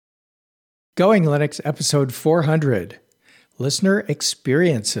Going Linux, episode 400, Listener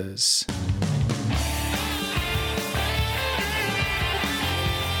Experiences.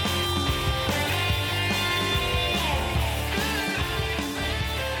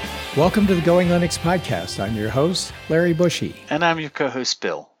 Welcome to the Going Linux podcast. I'm your host, Larry Bushy. And I'm your co-host,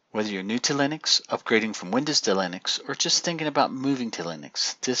 Bill. Whether you're new to Linux, upgrading from Windows to Linux, or just thinking about moving to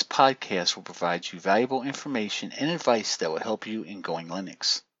Linux, this podcast will provide you valuable information and advice that will help you in Going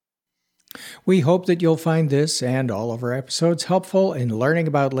Linux. We hope that you'll find this and all of our episodes helpful in learning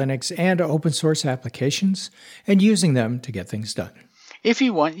about Linux and open source applications and using them to get things done. If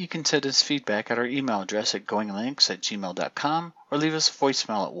you want, you can send us feedback at our email address at goinglinux@gmail.com or leave us a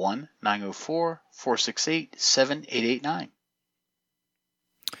voicemail at 1-904-468-7889.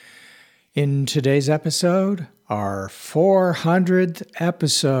 In today's episode, our 400th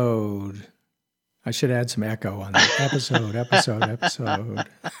episode. I should add some echo on that. Episode.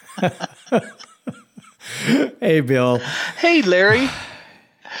 Hey, Bill. Hey, Larry.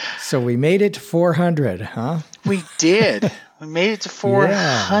 So we made it to 400, huh? We did. We made it to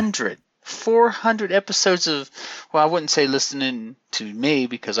 400. Yeah. 400 episodes of, well, I wouldn't say listening to me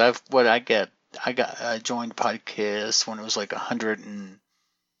because I joined podcast when it was like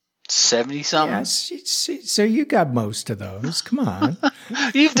 170 something. Yes, so you got most of those. Come on.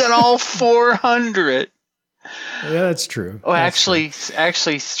 You've done all 400. Yeah, that's true. Oh, actually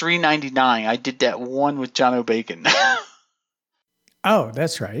 399. I did that one with John O'Bacon. Oh,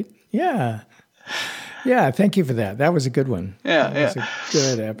 that's right. Yeah. Yeah, thank you for that. That was a good one. That was a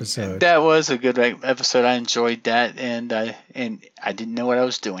good episode. That was a good episode. I enjoyed that, and I didn't know what I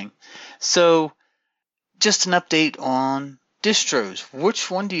was doing. So, just an update on distros. Which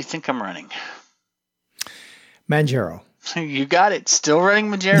one do you think I'm running? Manjaro. You got it. Still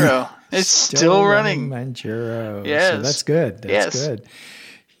running Manjaro. It's still running. Manjaro. Yes. So that's good. That's good.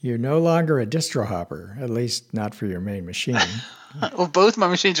 You're no longer a distro hopper, at least not for your main machine. Well, both my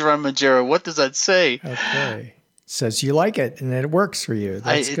machines are on Manjaro. What does that say? Okay. It says you like it and it works for you.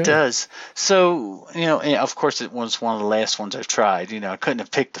 That's good. It does. So, and of course it was one of the last ones I've tried. I couldn't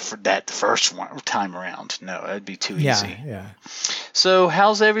have picked the first time around. No, that'd be too easy. Yeah. So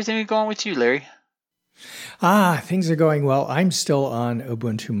how's everything going with you, Larry? Things are going well. I'm still on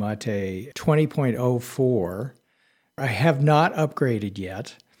Ubuntu Mate 20.04. I have not upgraded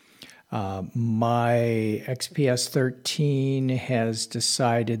yet. My XPS 13 has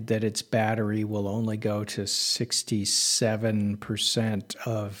decided that its battery will only go to 67%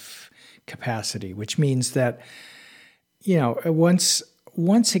 of capacity, which means that, once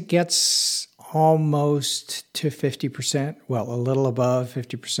it gets almost to 50%, well, a little above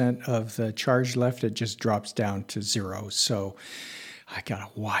 50% of the charge left, it just drops down to zero. So I gotta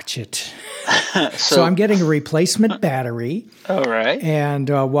watch it. So I'm getting a replacement battery. All right. And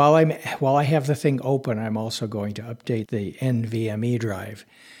while I have the thing open, I'm also going to update the NVMe drive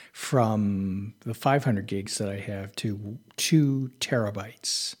from the 500 gigs that I have to 2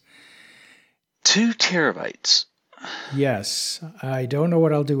 terabytes. 2 terabytes. Yes. I don't know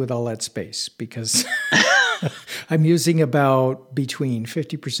what I'll do with all that space because I'm using about between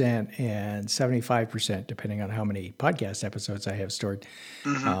 50% and 75%, depending on how many podcast episodes I have stored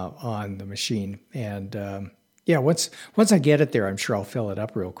on the machine. And once I get it there, I'm sure I'll fill it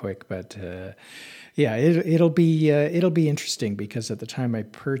up real quick. But it'll be interesting because at the time I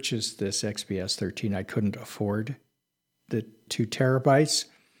purchased this XPS 13, I couldn't afford the 2 terabytes.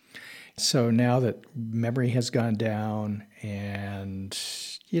 So now that memory has gone down and,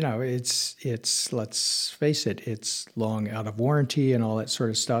 it's let's face it, it's long out of warranty and all that sort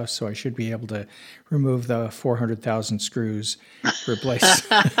of stuff. So I should be able to remove the 400,000 screws, replace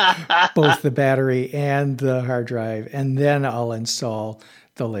both the battery and the hard drive, and then I'll install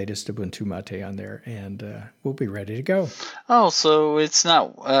the latest Ubuntu Mate on there, and we'll be ready to go. Oh, so it's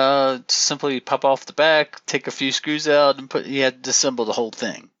not simply pop off the back, take a few screws out, and you had to disassemble the whole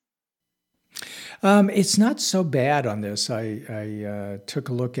thing. It's not so bad on this. I took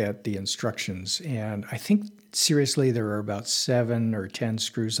a look at the instructions, and I think, seriously, there are about 7 or 10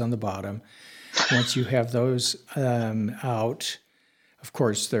 screws on the bottom. Once you have those out, of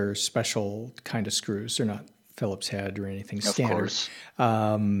course, they're special kind of screws. They're not Phillips head or anything standard. Of course.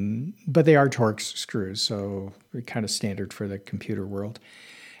 But they are Torx screws, so they're kind of standard for the computer world.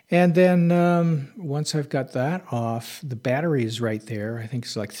 And then once I've got that off, the battery is right there. I think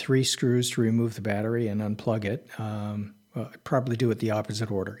it's like 3 screws to remove the battery and unplug it. Well, I'd probably do it the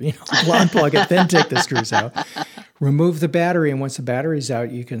opposite order. Unplug it, then take the screws out. Remove the battery, and once the battery's out,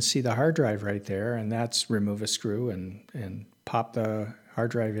 you can see the hard drive right there, and that's remove a screw and pop the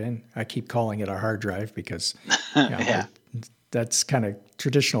hard drive in. I keep calling it a hard drive because that's kind of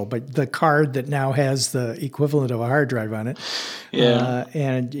traditional, but the card that now has the equivalent of a hard drive on it. Yeah.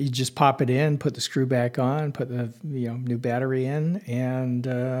 And you just pop it in, put the screw back on, put the new battery in, and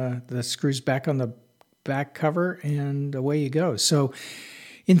the screw's back on the back cover, and away you go. So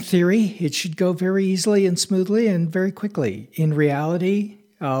in theory, it should go very easily and smoothly and very quickly. In reality,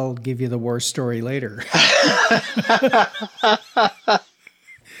 I'll give you the war story later.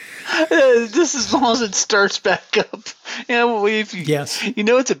 Just as long as it starts back up. Yes.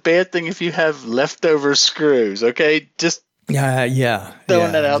 It's a bad thing if you have leftover screws, okay? Just throwing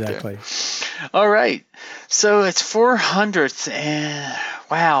that out there. All right. So it's 400th, and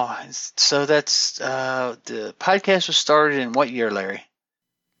wow. So that's the podcast was started in what year, Larry?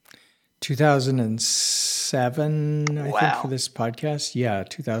 2007, I think, for this podcast. Yeah,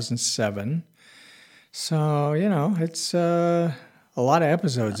 2007. So, it's a lot of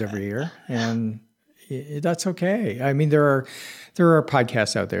episodes every year, and that's okay. I mean, there are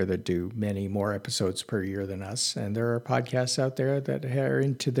podcasts out there that do many more episodes per year than us, and there are podcasts out there that are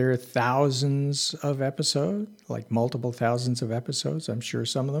into their thousands of episodes, like multiple thousands of episodes. I'm sure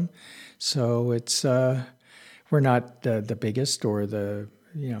some of them. So it's we're not the biggest or the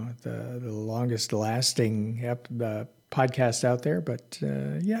longest lasting podcast out there, but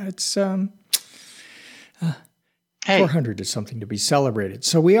it's 400 is something to be celebrated.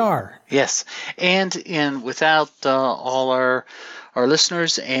 So we are. Yes. And without all our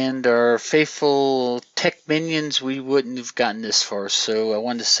listeners and our faithful tech minions, we wouldn't have gotten this far. So I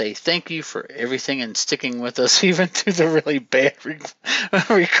wanted to say thank you for everything and sticking with us, even through the really bad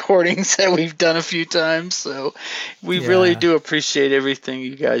recordings that we've done a few times. So we really do appreciate everything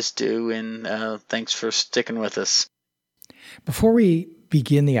you guys do, and thanks for sticking with us. Before we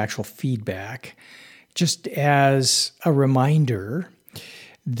begin the actual feedback, just as a reminder,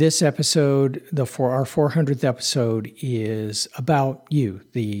 this episode, our 400th episode, is about you,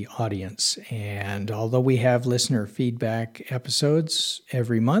 the audience. And although we have listener feedback episodes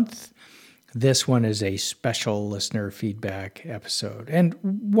every month, this one is a special listener feedback episode. And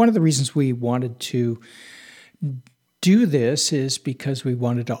one of the reasons we wanted to do this is because we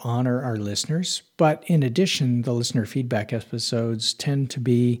wanted to honor our listeners. But in addition, the listener feedback episodes tend to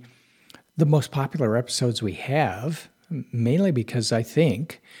be the most popular episodes we have, mainly because I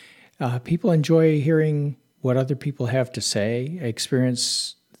think people enjoy hearing what other people have to say,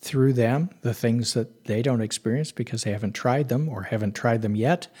 experience through them the things that they don't experience because they haven't tried them or haven't tried them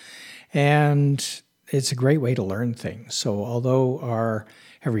yet. And it's a great way to learn things. So although our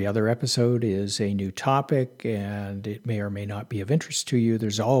every other episode is a new topic and it may or may not be of interest to you,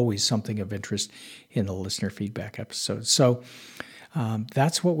 there's always something of interest in the listener feedback episodes. So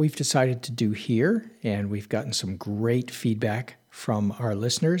that's what we've decided to do here, and we've gotten some great feedback from our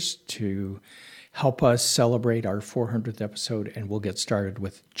listeners to help us celebrate our 400th episode, and we'll get started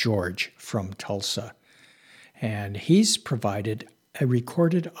with George from Tulsa. And he's provided a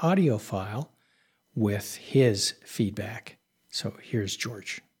recorded audio file with his feedback. So here's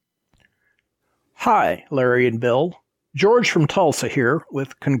George. Hi, Larry and Bill. George from Tulsa here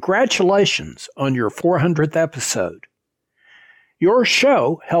with congratulations on your 400th episode. Your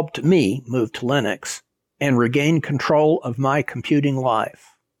show helped me move to Linux and regain control of my computing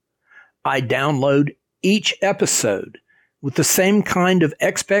life. I download each episode with the same kind of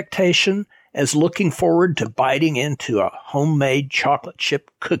expectation as looking forward to biting into a homemade chocolate chip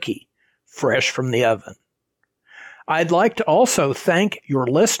cookie fresh from the oven. I'd like to also thank your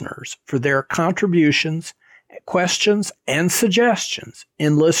listeners for their contributions, questions, and suggestions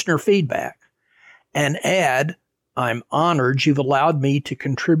in listener feedback, and add I'm honored you've allowed me to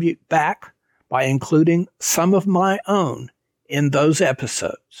contribute back by including some of my own in those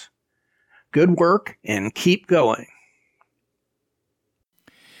episodes. Good work and keep going.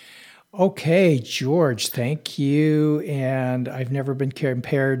 Okay, George, thank you. And I've never been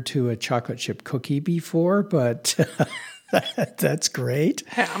compared to a chocolate chip cookie before, but that's great.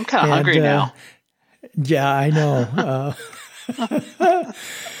 Hey, I'm kind of hungry now. Yeah, I know.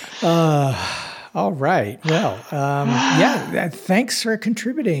 All right. Well, thanks for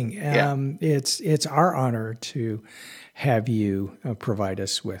contributing. It's our honor to have you provide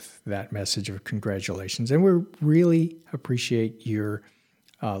us with that message of congratulations. And we really appreciate your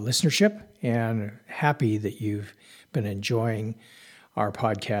listenership and happy that you've been enjoying our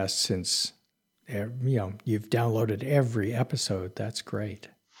podcast since, you've downloaded every episode. That's great.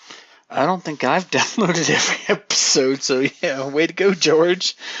 I don't think I've downloaded every episode, so yeah, way to go,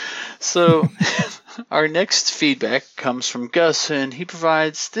 George. So our next feedback comes from Gus, and he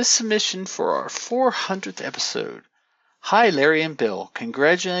provides this submission for our 400th episode. Hi, Larry and Bill.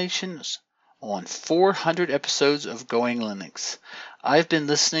 Congratulations on 400 episodes of Going Linux. I've been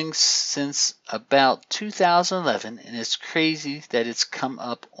listening since about 2011, and it's crazy that it's come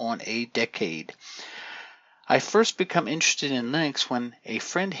up on a decade. I first became interested in Linux when a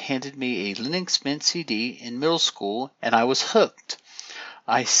friend handed me a Linux Mint CD in middle school, and I was hooked.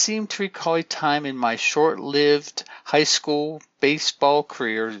 I seem to recall a time in my short-lived high school baseball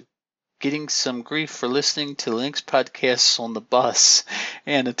career getting some grief for listening to Linux podcasts on the bus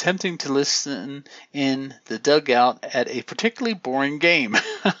and attempting to listen in the dugout at a particularly boring game.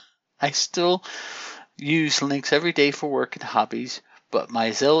 I still use Linux every day for work and hobbies, but my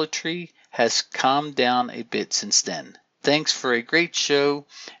zealotry has calmed down a bit since then. Thanks for a great show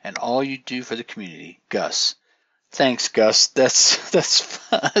and all you do for the community. Gus. Thanks, Gus. That's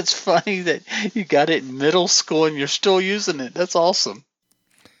funny that you got it in middle school and you're still using it. That's awesome.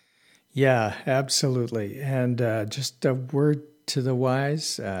 Yeah, absolutely. And just a word to the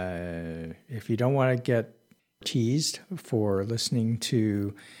wise, if you don't want to get teased for listening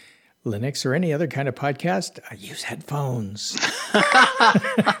to Linux or any other kind of podcast, use headphones.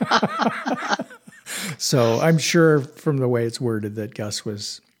 So I'm sure from the way it's worded that Gus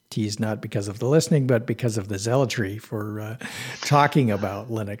was teased not because of the listening, but because of the zealotry for talking about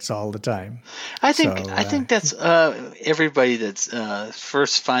Linux all the time. I think that's everybody that's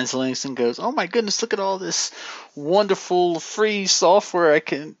first finds Linux and goes, "Oh my goodness, look at all this wonderful free software! I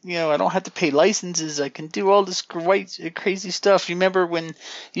don't have to pay licenses. I can do all this great crazy stuff." You remember when you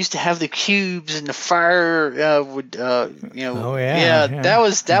used to have the cubes and the fire would Oh yeah. that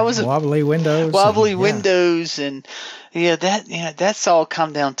was wobbly windows, windows and. That's all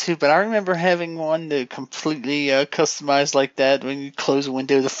come down too. But I remember having one that completely customized like that. When you close a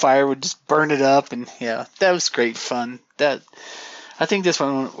window, the fire would just burn it up, and that was great fun. I think that's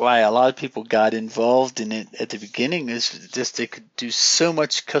why a lot of people got involved in it at the beginning. Is just they could do so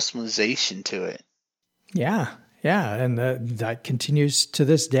much customization to it. Yeah, and that continues to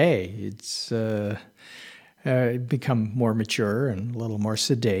this day. It's become more mature and a little more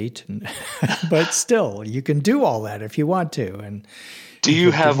sedate, but still, you can do all that if you want to. And do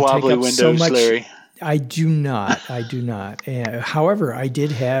you have wobbly windows, Larry? I do not. However, I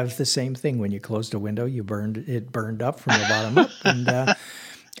did have the same thing. When you closed a window, it burned up from the bottom up, and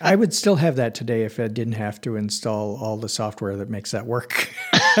I would still have that today if I didn't have to install all the software that makes that work.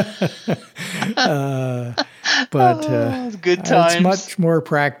 But good times. It's much more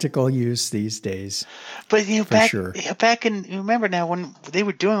practical use these days. But back in, remember now when they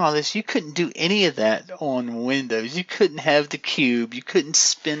were doing all this, you couldn't do any of that on Windows. You couldn't have the cube. You couldn't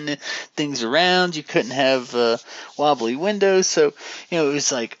spin things around. You couldn't have wobbly windows. So it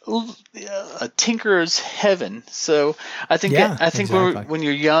was like a tinkerer's heaven. So I think exactly. when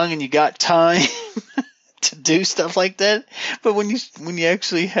you're young and you got time. To do stuff like that, but when you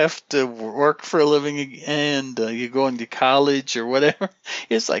actually have to work for a living and you're going to college or whatever,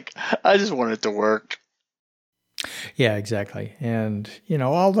 it's like I just want it to work. Yeah, exactly. And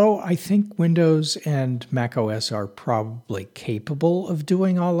although I think Windows and Mac OS are probably capable of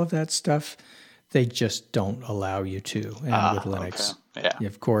doing all of that stuff, they just don't allow you to. And with Linux,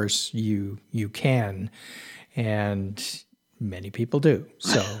 of course, you can, and many people do.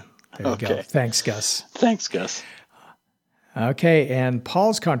 So. There you go. Thanks, Gus. Okay, and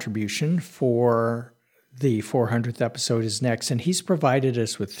Paul's contribution for the 400th episode is next, and he's provided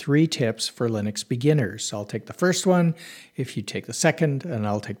us with 3 tips for Linux beginners. I'll take the first one, if you take the second, and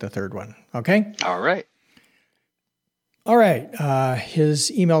I'll take the third one. Okay? All right. His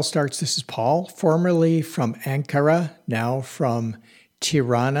email starts, "This is Paul, formerly from Ankara, now from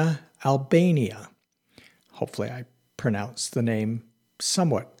Tirana, Albania." Hopefully I pronounced the name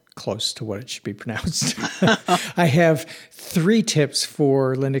somewhat close to what it should be pronounced. I have 3 tips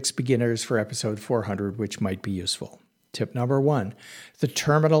for Linux beginners for episode 400, which might be useful. Tip number 1, the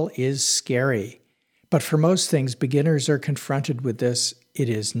terminal is scary. But for most things, beginners are confronted with this. It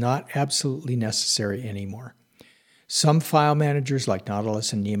is not absolutely necessary anymore. Some file managers like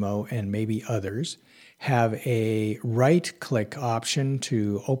Nautilus and Nemo, and maybe others, have a right-click option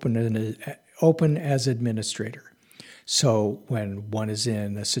to open as administrator. So when one is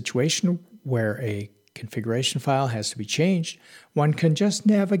in a situation where a configuration file has to be changed, one can just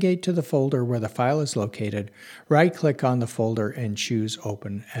navigate to the folder where the file is located, right-click on the folder, and choose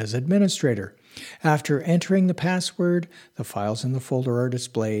Open as Administrator. After entering the password, the files in the folder are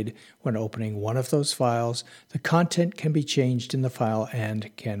displayed. When opening one of those files, the content can be changed in the file and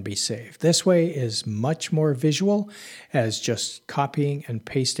can be saved. This way is much more visual as just copying and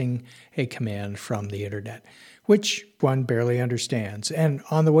pasting a command from the internet, which one barely understands. And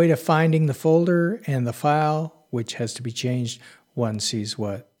on the way to finding the folder and the file, which has to be changed, one sees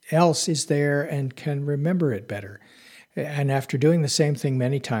what else is there and can remember it better. And after doing the same thing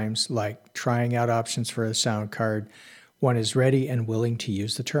many times, like trying out options for a sound card, one is ready and willing to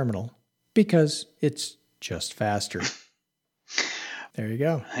use the terminal because it's just faster. There you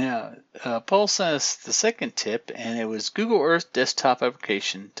go. Yeah. Paul sent us the second tip, and it was Google Earth desktop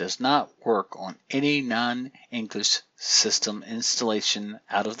application does not work on any non-English system installation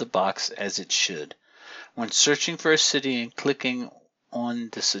out of the box as it should. When searching for a city and clicking on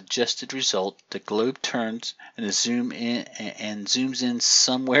the suggested result, the globe turns and zooms in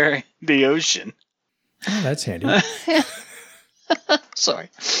somewhere in the ocean. Oh, that's handy. Sorry.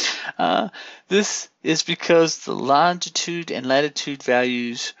 This is because the longitude and latitude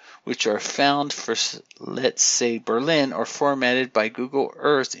values which are found for, let's say, Berlin are formatted by Google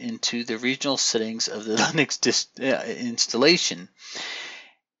Earth into the regional settings of the Linux installation.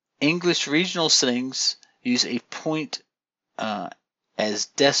 English regional settings use a point as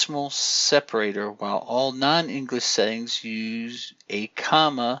decimal separator, while all non-English settings use a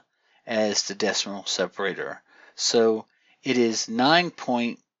comma as the decimal separator. So it is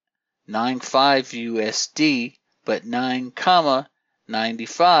 9.95 USD, but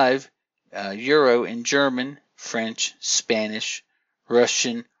 9.95 euro in German, French, Spanish,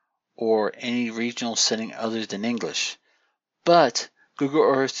 Russian, or any regional setting other than English. But Google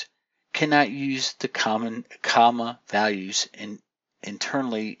Earth cannot use the comma values, and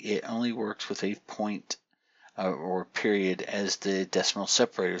internally it only works with a point or period as the decimal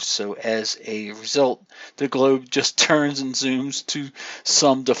separator. So as a result, the globe just turns and zooms to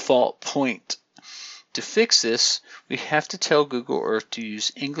some default point. To fix this, we have to tell Google Earth to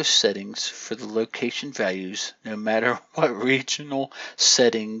use English settings for the location values, no matter what regional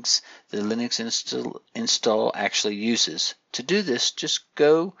settings the Linux install actually uses. To do this, just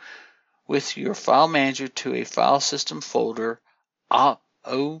go with your file manager to a file system folder,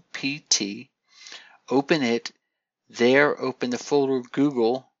 OPT, open it, there open the folder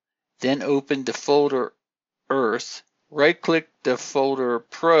Google, then open the folder Earth, right-click the folder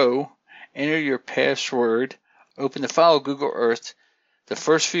Pro, enter your password, open the file Google Earth. The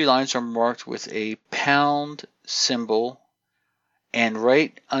first few lines are marked with a pound symbol, and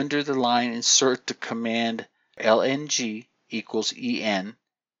right under the line insert the command lng equals en_US.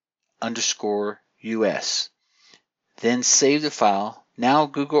 Then save the file. Now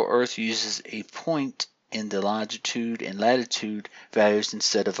Google Earth uses a point in the longitude and latitude values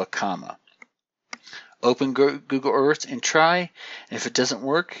instead of a comma. Open Google Earth and try, and if it doesn't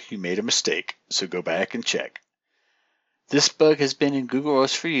work, you made a mistake, so go back and check. This bug has been in Google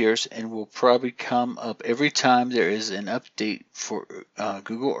Earth for years and will probably come up every time there is an update for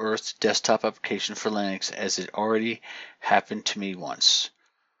Google Earth desktop application for Linux, as it already happened to me once.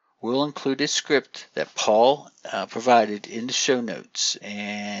 We'll include a script that Paul provided in the show notes,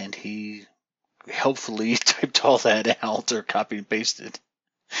 and he helpfully typed all that out or copy and pasted.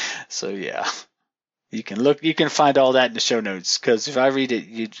 So yeah, you can find all that in the show notes, because if I read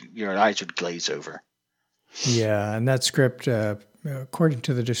it, your eyes would glaze over. Yeah, and that script, according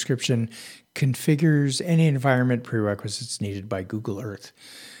to the description, configures any environment prerequisites needed by Google Earth.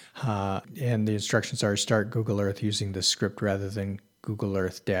 And the instructions are start Google Earth using the script rather than Google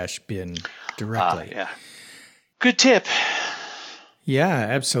Earth-bin directly. Yeah. Good tip. Yeah,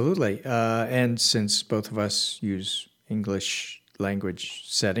 absolutely. And since both of us use English language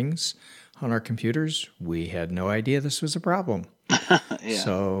settings on our computers, we had no idea this was a problem. Yeah.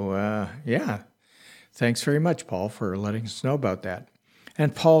 So, yeah. Thanks very much, Paul, for letting us know about that.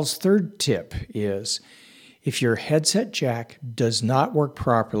 And Paul's third tip is, if your headset jack does not work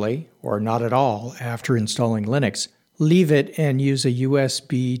properly or not at all after installing Linux, leave it and use a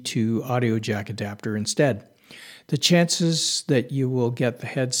USB to audio jack adapter instead. The chances that you will get the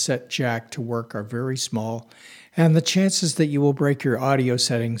headset jack to work are very small, and the chances that you will break your audio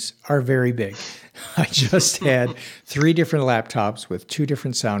settings are very big. I just had 3 different laptops with 2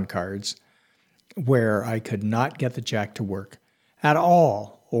 different sound cards where I could not get the jack to work at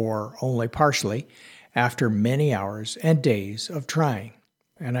all, or only partially, after many hours and days of trying.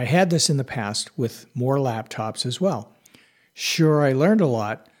 And I had this in the past with more laptops as well. Sure, I learned a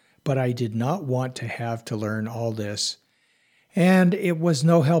lot, but I did not want to have to learn all this. And it was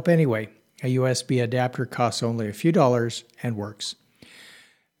no help anyway. A USB adapter costs only a few dollars and works.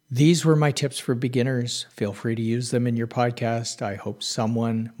 These were my tips for beginners. Feel free to use them in your podcast. I hope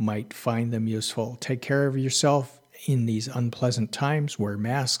someone might find them useful. Take care of yourself in these unpleasant times. Wear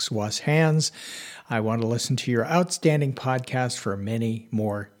masks, wash hands. I want to listen to your outstanding podcast for many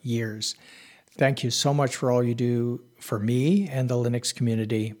more years. Thank you so much for all you do for me and the Linux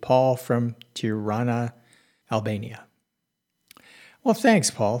community. Paul from Tirana, Albania. Well, thanks,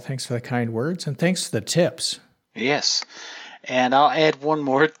 Paul. Thanks for the kind words, and thanks for the tips. Yes. And I'll add one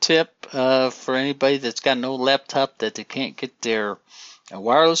more tip for anybody that's got an old laptop that they can't get their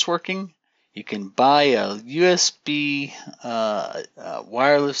wireless working. You can buy a USB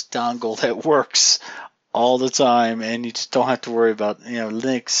wireless dongle that works all the time, and you just don't have to worry about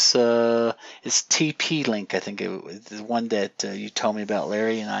links. It's TP-Link, I think, the one that you told me about,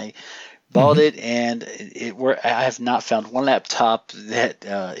 Larry, and I bought it, and I have not found one laptop that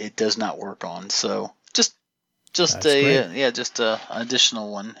it does not work on. So just a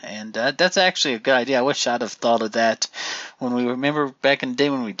additional one, and that's actually a good idea. I wish I'd have thought of that when we remember back in the day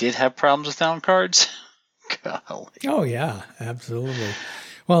when we did have problems with sound cards. Golly. Oh yeah, absolutely.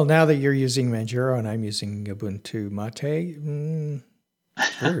 Well, now that you're using Manjaro and I'm using Ubuntu Mate,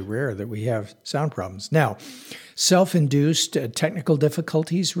 it's very rare that we have sound problems. Now, self-induced technical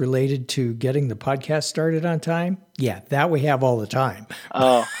difficulties related to getting the podcast started on time? Yeah, that we have all the time.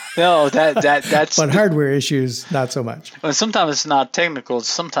 Oh, no, that's... But hardware issues, not so much. Well, sometimes it's not technical.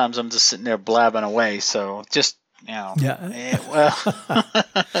 Sometimes I'm just sitting there blabbing away, so just... Yeah. Well,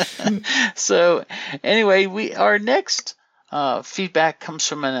 so anyway, our next feedback comes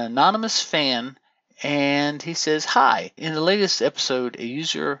from an anonymous fan, and he says, "Hi, in the latest episode, a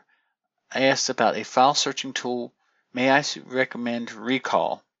user asked about a file searching tool. May I recommend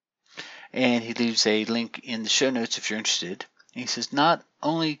Recall?" And he leaves a link in the show notes if you're interested. And he says, "Not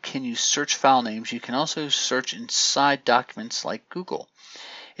only can you search file names, you can also search inside documents like Google.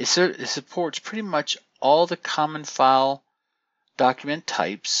 It supports pretty much all the common file document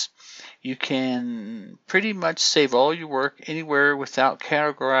types. You can pretty much save all your work anywhere without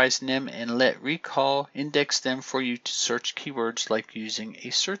categorizing them and let Recall index them for you to search keywords like using a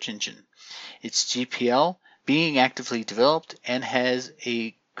search engine. It's GPL, being actively developed, and has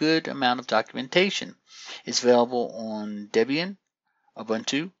a good amount of documentation. It's available on Debian,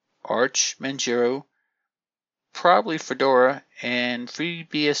 Ubuntu, Arch, Manjaro, probably Fedora, and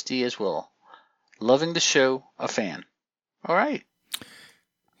FreeBSD as well. Loving the show, a fan." All right.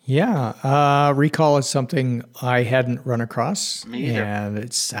 Yeah, Recall is something I hadn't run across. Me either. And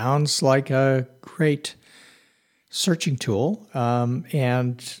it sounds like a great searching tool.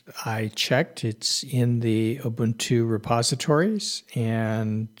 And I checked, it's in the Ubuntu repositories.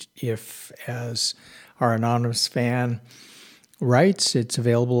 And if, as our anonymous fan writes, it's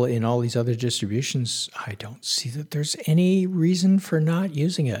available in all these other distributions, I don't see that there's any reason for not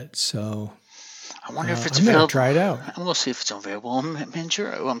using it. So I wonder if it's I'm available. Gonna try it out. I'm going to see if it's available on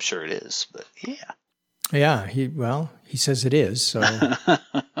Manjaro. I'm sure it is, but yeah. Yeah, he says it is. So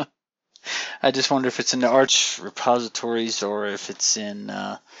I just wonder if it's in the Arch repositories or if it's in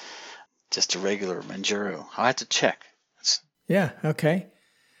just a regular Manjaro. I'll have to check. Yeah, okay.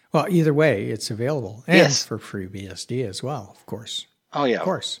 Well, either way, it's available. And yes, for FreeBSD as well, of course. Oh, yeah. Of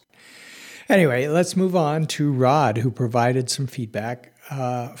course. Anyway, let's move on to Rod, who provided some feedback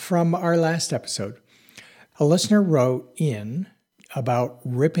from our last episode. A listener wrote in about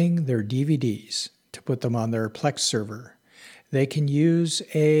ripping their DVDs to put them on their Plex server. They can use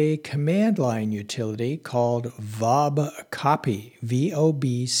a command line utility called vobcopy,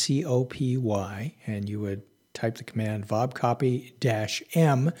 VOBCOPY, and you would type the command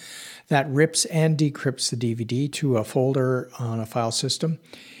vobcopy-M. That rips and decrypts the DVD to a folder on a file system.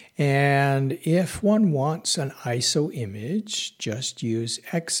 And if one wants an ISO image, just use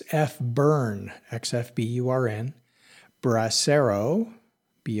xfburn, XFBURN, Brasero,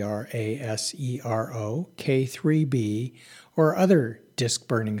 BRASERO, K3B, or other disk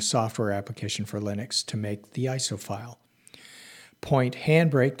burning software application for Linux to make the ISO file. Point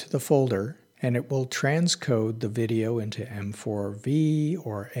Handbrake to the folder, and it will transcode the video into M4V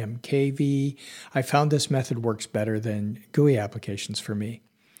or MKV. I found this method works better than GUI applications for me.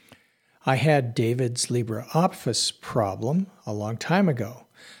 I had David's LibreOffice problem a long time ago.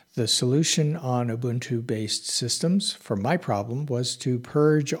 The solution on Ubuntu-based systems for my problem was to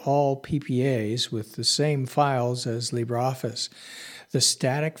purge all PPAs with the same files as LibreOffice. The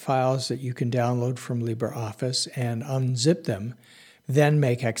static files that you can download from LibreOffice and unzip them, then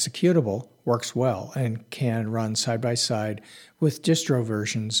make executable, works well and can run side by side with distro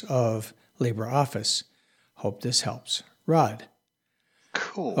versions of LibreOffice. Hope this helps. Rod.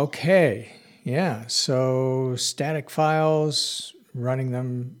 Cool. Okay. Yeah. So static files, running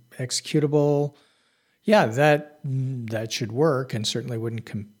them executable. Yeah, that should work and certainly wouldn't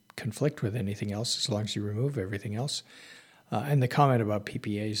conflict with anything else as long as you remove everything else. And the comment about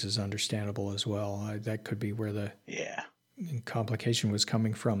PPAs is understandable as well. That could be where the complication was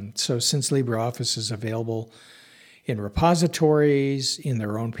coming from. So since LibreOffice is available in repositories, in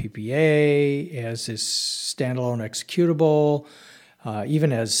their own PPA, as this standalone executable,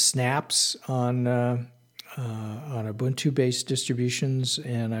 even as snaps on Ubuntu-based distributions,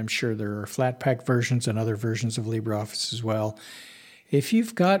 and I'm sure there are Flatpak versions and other versions of LibreOffice as well. If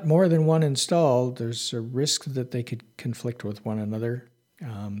you've got more than one installed, there's a risk that they could conflict with one another.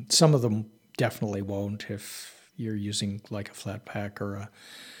 Some of them definitely won't if you're using like a Flatpak or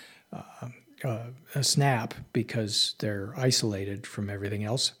a Snap, because they're isolated from everything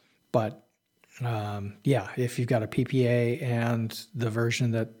else. But if you've got a PPA and the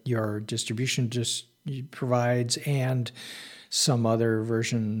version that your distribution just provides and some other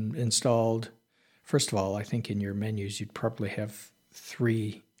version installed, first of all, I think in your menus you'd probably have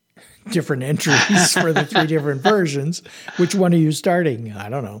 3 different entries for the 3 different versions. Which one are you starting? I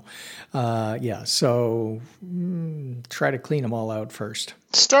don't know. So try to clean them all out first.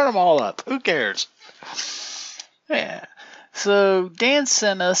 Start them all up. Who cares? Yeah. So Dan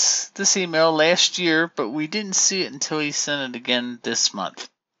sent us this email last year, but we didn't see it until he sent it again this month.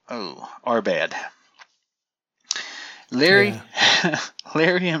 Oh, our bad. Larry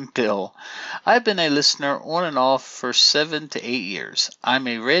and Bill, I've been a listener on and off for 7 to 8 years. I'm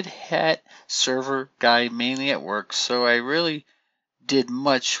a Red Hat server guy mainly at work, so I really did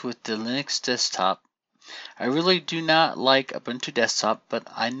much with the Linux desktop. I really do not like Ubuntu desktop, but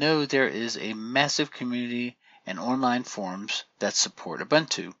I know there is a massive community and online forums that support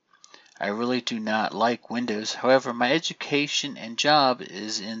Ubuntu. I really do not like Windows. However, my education and job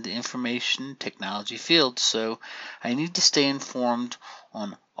is in the information technology field, so I need to stay informed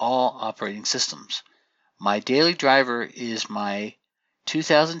on all operating systems. My daily driver is my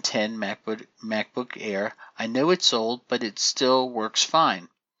 2010 MacBook Air. I know it's old, but it still works fine.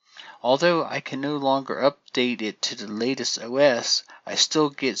 Although I can no longer update it to the latest OS, I still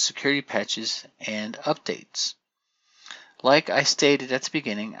get security patches and updates. Like I stated at the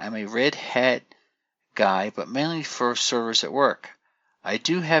beginning, I'm a Red Hat guy, but mainly for servers at work. I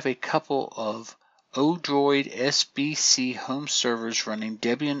do have a couple of Odroid SBC home servers running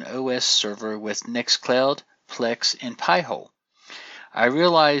Debian OS server with Nextcloud, Plex, and Pi-hole. I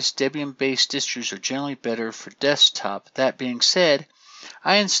realize Debian-based distros are generally better for desktop. That being said,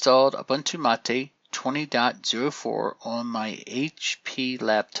 I installed Ubuntu Mate 20.04 on my HP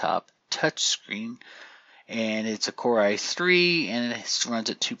laptop touchscreen, and it's a Core i3, and it runs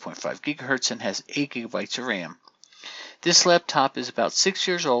at 2.5 gigahertz and has 8 gigabytes of RAM. This laptop is about 6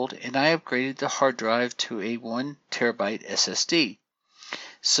 years old, and I upgraded the hard drive to a 1 terabyte SSD,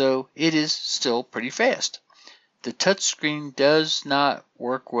 so it is still pretty fast. The touchscreen does not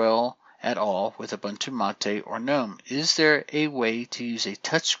work well at all with Ubuntu Mate or GNOME. Is there a way to use a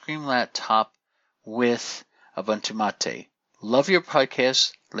touchscreen laptop with Ubuntu Mate? Love your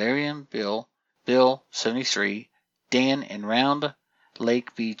podcast, Larry and Bill, Bill 73, Dan in Round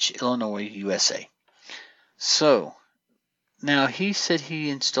Lake Beach, Illinois, USA. So, now he said he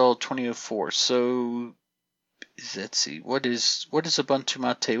installed 2004. So, let's see, what is Ubuntu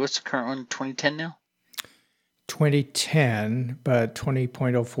Mate? What's the current one? 2010 now? 2010, but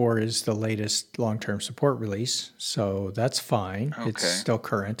 20.04 is the latest long-term support release, so that's fine. Okay. It's still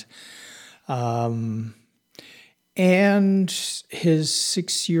current. And his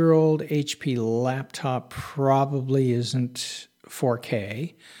 6-year-old HP laptop probably isn't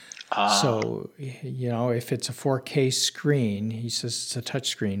 4K. So, if it's a 4K screen, he says it's a touch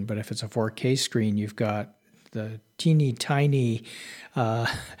screen, but if it's a 4K screen, you've got the teeny tiny icons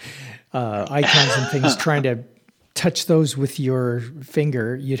and things trying to touch those with your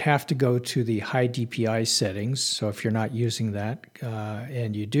finger. You'd have to go to the high DPI settings. So if you're not using that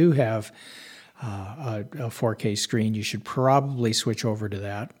and you do have a 4K screen, you should probably switch over to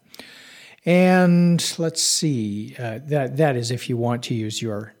that. And let's see, that is if you want to use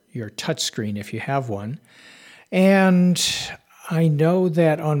your touch screen if you have one. And I know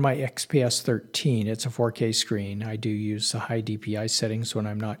that on my XPS 13, it's a 4K screen. I do use the high DPI settings when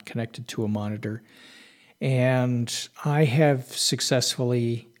I'm not connected to a monitor. And I have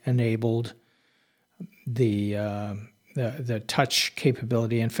successfully enabled the touch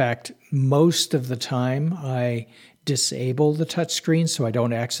capability. In fact, most of the time I disable the touch screen so I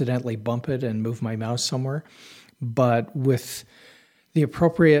don't accidentally bump it and move my mouse somewhere. But with the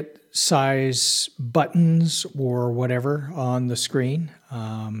appropriate size buttons or whatever on the screen,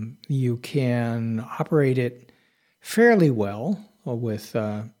 you can operate it fairly well with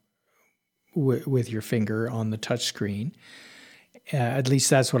your finger on the touch screen. At least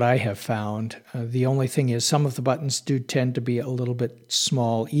that's what I have found. The only thing is some of the buttons do tend to be a little bit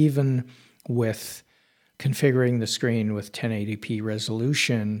small, even with configuring the screen with 1080p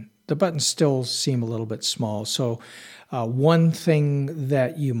resolution. The buttons still seem a little bit small. So one thing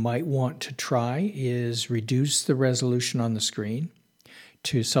that you might want to try is reduce the resolution on the screen.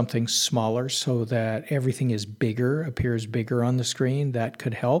 to something smaller so that everything is bigger, appears bigger on the screen. That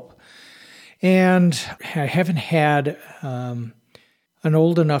could help. And I haven't had an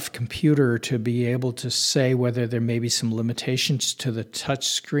old enough computer to be able to say whether there may be some limitations to the touch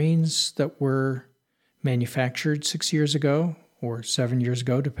screens that were manufactured 6 years ago or 7 years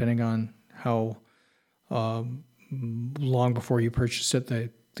ago, depending on how long before you purchased it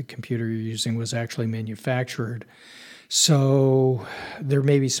the computer you're using was actually manufactured. So there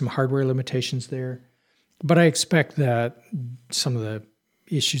may be some hardware limitations there. But I expect that some of the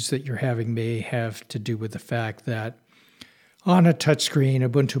issues that you're having may have to do with the fact that on a touchscreen,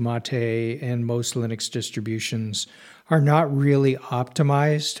 Ubuntu Mate and most Linux distributions are not really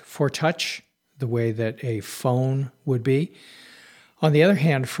optimized for touch the way that a phone would be. On the other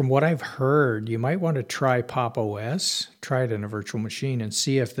hand, from what I've heard, you might want to try Pop! OS, try it in a virtual machine, and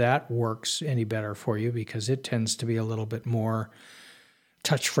see if that works any better for you, because it tends to be a little bit more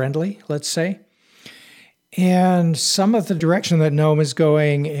touch-friendly, let's say. And some of the direction that GNOME is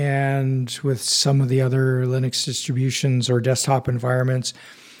going, and with some of the other Linux distributions or desktop environments,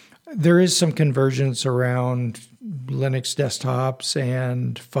 there is some convergence around Linux desktops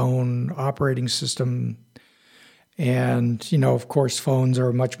and phone operating system. And, of course, phones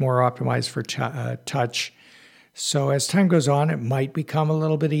are much more optimized for touch. So as time goes on, it might become a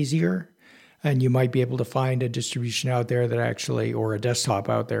little bit easier. And you might be able to find a distribution out there that actually, or a desktop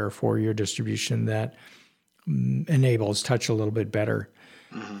out there for your distribution that enables touch a little bit better.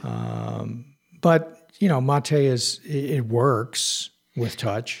 Mm-hmm. But, Mate it works with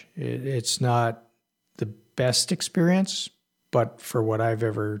touch. It's not the best experience, but for what I've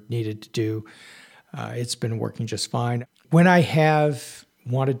ever needed to do, it's been working just fine. When I have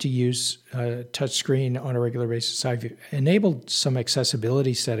wanted to use a touchscreen on a regular basis, I've enabled some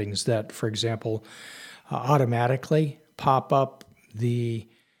accessibility settings that, for example, automatically pop up the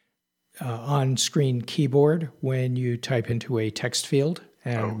on-screen keyboard when you type into a text field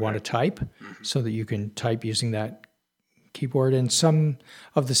and want to type, so that you can type using that keyboard. And some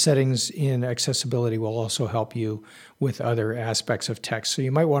of the settings in accessibility will also help you with other aspects of text. So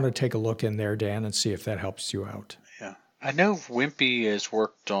you might want to take a look in there, Dan, and see if that helps you out. Yeah. I know Wimpy has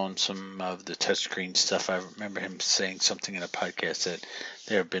worked on some of the touchscreen stuff. I remember him saying something in a podcast that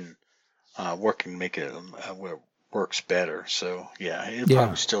they have been working to make it where it works better. So, it'll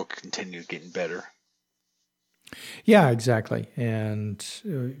probably still continue getting better. Yeah, exactly. And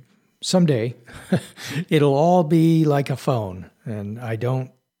someday it'll all be like a phone. And I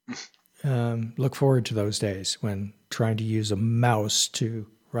don't look forward to those days when trying to use a mouse to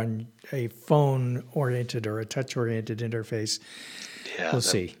run a phone-oriented or a touch-oriented interface. Yeah, we'll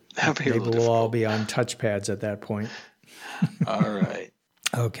see. Maybe we'll all be on touchpads at that point. All right.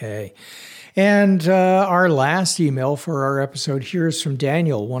 Okay. And our last email for our episode here is from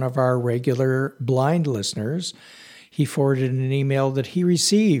Daniel, one of our regular blind listeners. He forwarded an email that he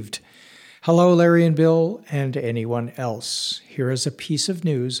received. Hello, Larry and Bill, and anyone else. Here is a piece of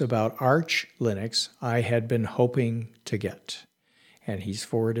news about Arch Linux I had been hoping to get. And he's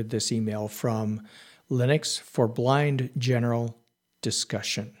forwarded this email from Linux for Blind General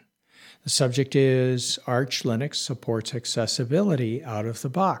Discussion. The subject is Arch Linux supports accessibility out of the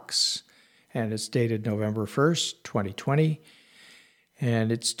box. And it's dated November 1st, 2020.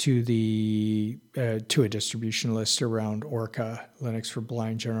 And it's to a distribution list around Orca, Linux for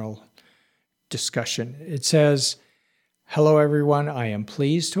Blind General Discussion. It says, hello, everyone. I am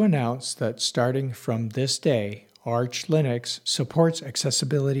pleased to announce that starting from this day, Arch Linux supports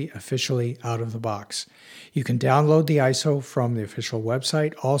accessibility officially out of the box. You can download the ISO from the official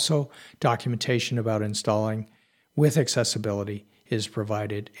website. Also, documentation about installing with accessibility is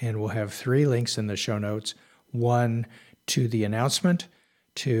provided, and we'll have 3 links in the show notes. 1 to the announcement,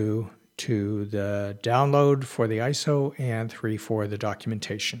 2 to the download for the ISO, and 3 for the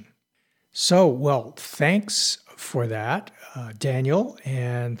documentation. So, well, thanks for that, Daniel,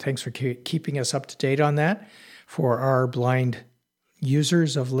 and thanks for keeping us up to date on that. For our blind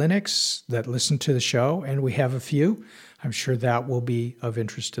users of Linux that listen to the show, and we have a few, I'm sure that will be of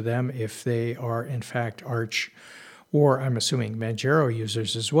interest to them if they are, in fact, Arch or I'm assuming Manjaro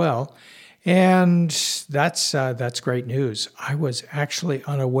users as well. And that's great news. I was actually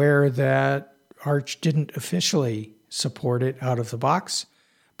unaware that Arch didn't officially support it out of the box,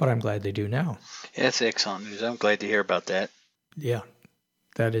 but I'm glad they do now. Yeah, that's excellent news. I'm glad to hear about that. Yeah,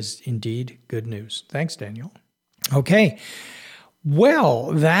 that is indeed good news. Thanks, Daniel. Okay.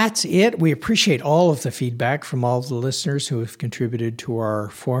 Well, that's it. We appreciate all of the feedback from all of the listeners who have contributed to our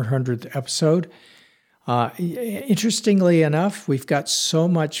 400th episode. Interestingly enough, we've got so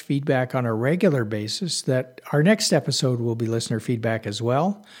much feedback on a regular basis that our next episode will be listener feedback as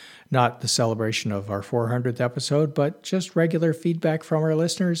well. Not the celebration of our 400th episode, but just regular feedback from our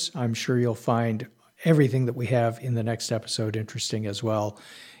listeners. I'm sure you'll find everything that we have in the next episode interesting as well.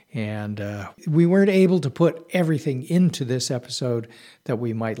 And we weren't able to put everything into this episode that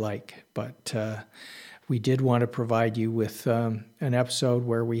we might like, but we did want to provide you with an episode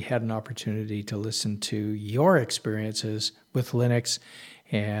where we had an opportunity to listen to your experiences with Linux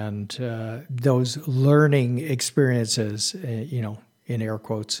and those learning experiences, in air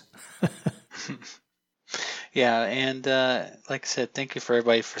quotes. Yeah, and like I said, thank you for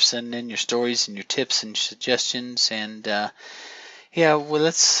everybody for sending in your stories and your tips and suggestions. And yeah, well,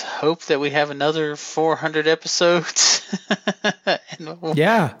 let's hope that we have another 400 episodes. And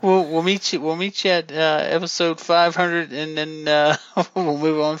we'll meet you. We'll meet you at episode 500, and then we'll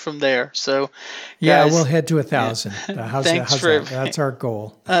move on from there. So, guys, we'll head to 1,000. That's our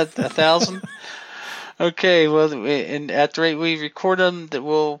goal. 1,000. Okay, well, and at the rate we record them, that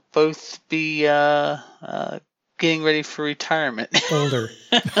we'll both be getting ready for retirement. Older.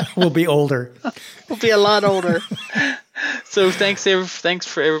 We'll be older. We'll be a lot older. So thanks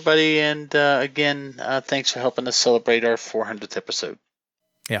for everybody, and again, thanks for helping us celebrate our 400th episode.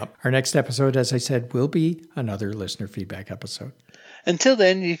 Yeah, our next episode, as I said, will be another listener feedback episode. Until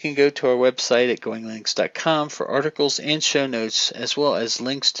then, you can go to our website at goinglinux.com for articles and show notes, as well as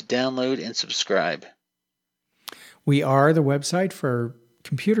links to download and subscribe. We are the website for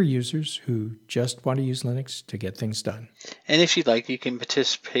computer users who just want to use Linux to get things done. And if you'd like, you can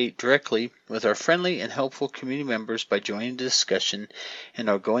participate directly with our friendly and helpful community members by joining the discussion in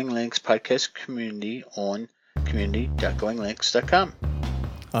our Going Linux podcast community on community.goinglinux.com.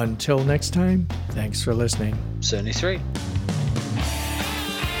 Until next time, thanks for listening. 73.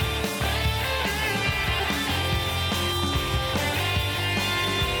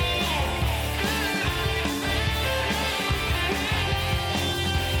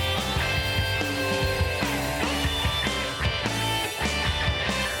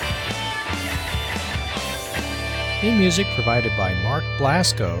 Theme music provided by Mark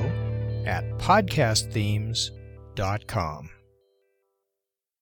Blasco at podcastthemes.com.